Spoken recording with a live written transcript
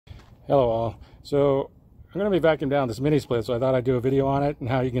Hello all. So I'm going to be vacuuming down this mini split, so I thought I'd do a video on it and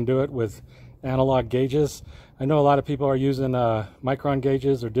how you can do it with analog gauges. I know a lot of people are using micron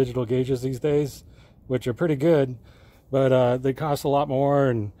gauges or digital gauges these days, which are pretty good, but they cost a lot more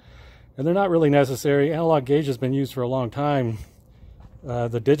and they're not really necessary. Analog gauge has been used for a long time.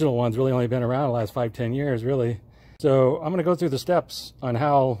 The digital ones really only been around the last 5-10 years really. So I'm going to go through the steps on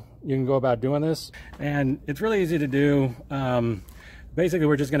how you can go about doing this, and it's really easy to do. Basically,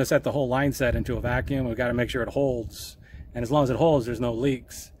 we're just going to set the whole line set into a vacuum. We've got to make sure it holds, and as long as it holds, there's no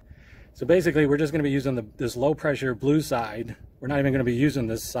leaks. So basically, we're just going to be using this low pressure blue side. We're not even going to be using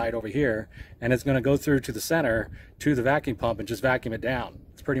this side over here, and it's going to go through to the center to the vacuum pump and just vacuum it down.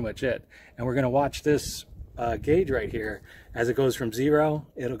 That's pretty much it. And we're going to watch this gauge right here. As it goes from 0,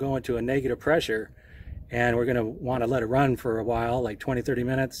 it'll go into a negative pressure, and we're going to want to let it run for a while, like 20-30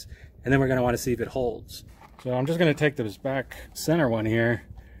 minutes, and then we're going to want to see if it holds. So I'm just going to take this back center one here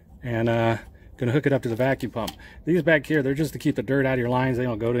and going to hook it up to the vacuum pump. These back here, they're just to keep the dirt out of your lines. They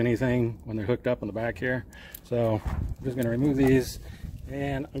don't go to anything when they're hooked up in the back here. So I'm just going to remove these,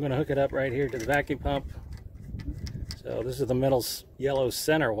 and I'm going to hook it up right here to the vacuum pump. So this is the middle yellow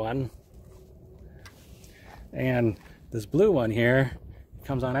center one. And this blue one here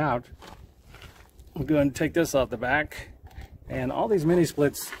comes on out. We'll go ahead and take this off the back. And all these mini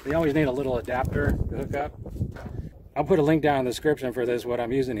splits, they always need a little adapter to hook up. I'll put a link down in the description for this, what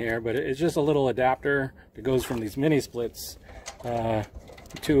I'm using here, but it's just a little adapter that goes from these mini splits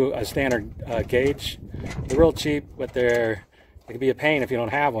to a standard gauge. They're real cheap, but they can be a pain if you don't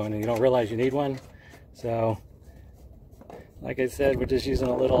have one and you don't realize you need one. So, like I said, we're just using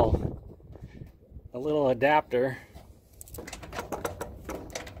a little adapter.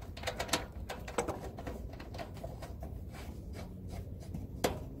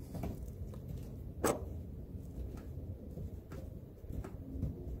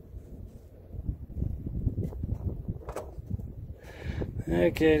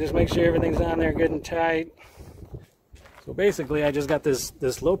 Okay, just make sure everything's on there good and tight. So basically, I just got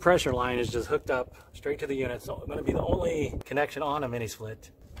this low pressure line is just hooked up straight to the unit. So it's going to be the only connection on a mini split.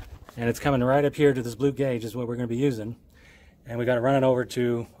 And it's coming right up here to this blue gauge is what we're going to be using. And we got to run it over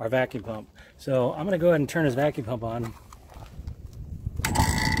to our vacuum pump. So I'm going to go ahead and turn this vacuum pump on.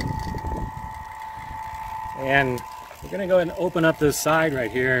 And we're going to go ahead and open up this side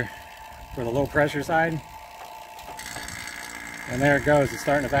right here for the low pressure side. And there it goes, it's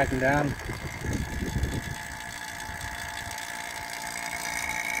starting to vacuum down.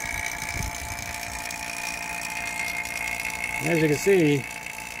 And as you can see,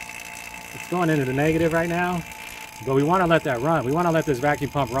 it's going into the negative right now, but we want to let that run. We want to let this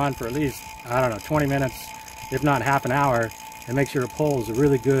vacuum pump run for at least, I don't know, 20 minutes, if not half an hour, and make sure it pulls a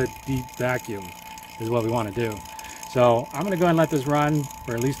really good deep vacuum is what we want to do. So I'm going to go ahead and let this run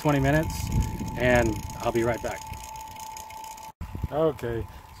for at least 20 minutes, and I'll be right back. Okay,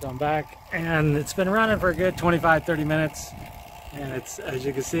 so I'm back, and it's been running for a good 25-30 minutes, and it's, as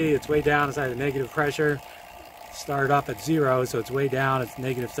you can see, it's way down inside the negative pressure. Started off at 0, so it's way down. It's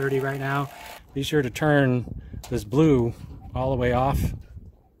negative 30 right now. Be sure to turn this blue all the way off.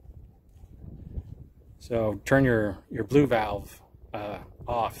 So turn your blue valve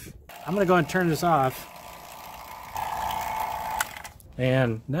off. I'm going to go ahead and turn this off,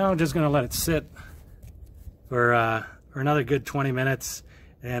 and now I'm just going to let it sit for another good 20 minutes,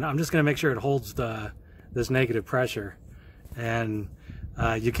 and I'm just going to make sure it holds this negative pressure. And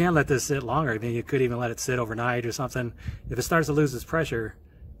you can't let this sit longer. I mean, you could even let it sit overnight or something. If it starts to lose its pressure,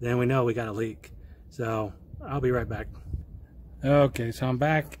 then we know we got a leak. So I'll be right back. Okay, so I'm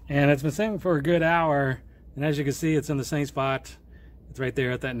back, and it's been sitting for a good hour, and as you can see, it's in the same spot. It's right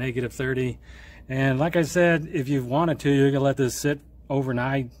there at that negative 30. And like I said, if you wanted to, you can let this sit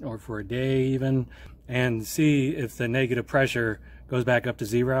overnight or for a day even, and see if the negative pressure goes back up to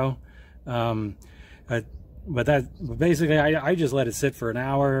 0. But basically, I just let it sit for an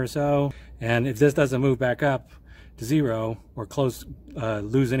hour or so, and if this doesn't move back up to 0 or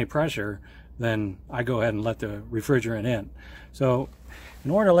lose any pressure, then I go ahead and let the refrigerant in. So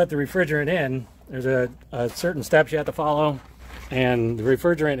in order to let the refrigerant in, there's a certain steps you have to follow, and the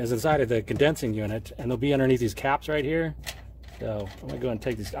refrigerant is inside of the condensing unit, and they'll be underneath these caps right here. So I'm going to go ahead and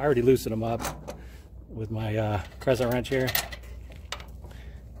take these. I already loosened them up with my crescent wrench here.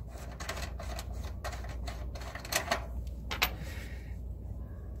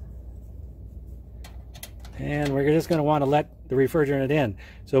 And we're just going to want to let the refrigerant in.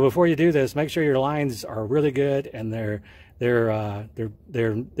 So before you do this, make sure your lines are really good and they're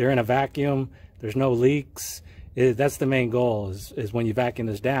in a vacuum. There's no leaks. That's the main goal. Is when you vacuum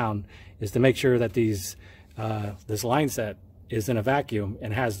this down, is to make sure that this line set is in a vacuum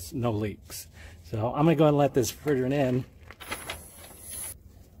and has no leaks. So I'm going to go ahead and let this refrigerant in.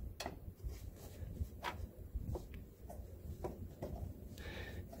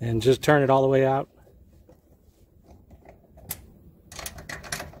 And just turn it all the way out.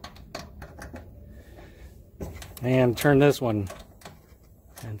 And turn this one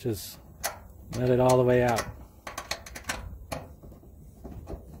and just let it all the way out.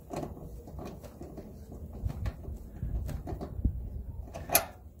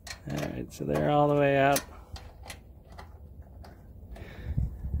 Alright, so they're all the way out.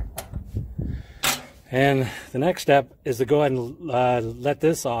 And the next step is to go ahead and let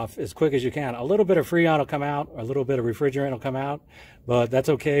this off as quick as you can. A little bit of Freon will come out, or a little bit of refrigerant will come out, but that's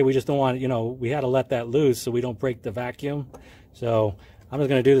okay. We just don't want, you know, we had to let that loose so we don't break the vacuum. So I'm just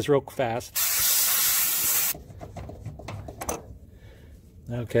going to do this real fast.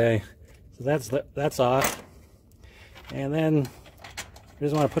 Okay, so that's off. And then we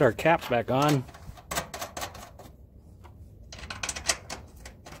just want to put our caps back on.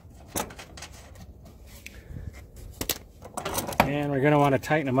 And we're going to want to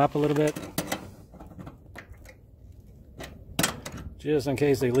tighten them up a little bit, just in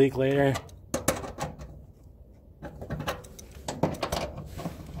case they leak later.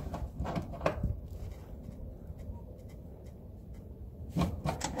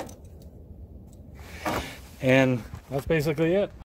 And that's basically it.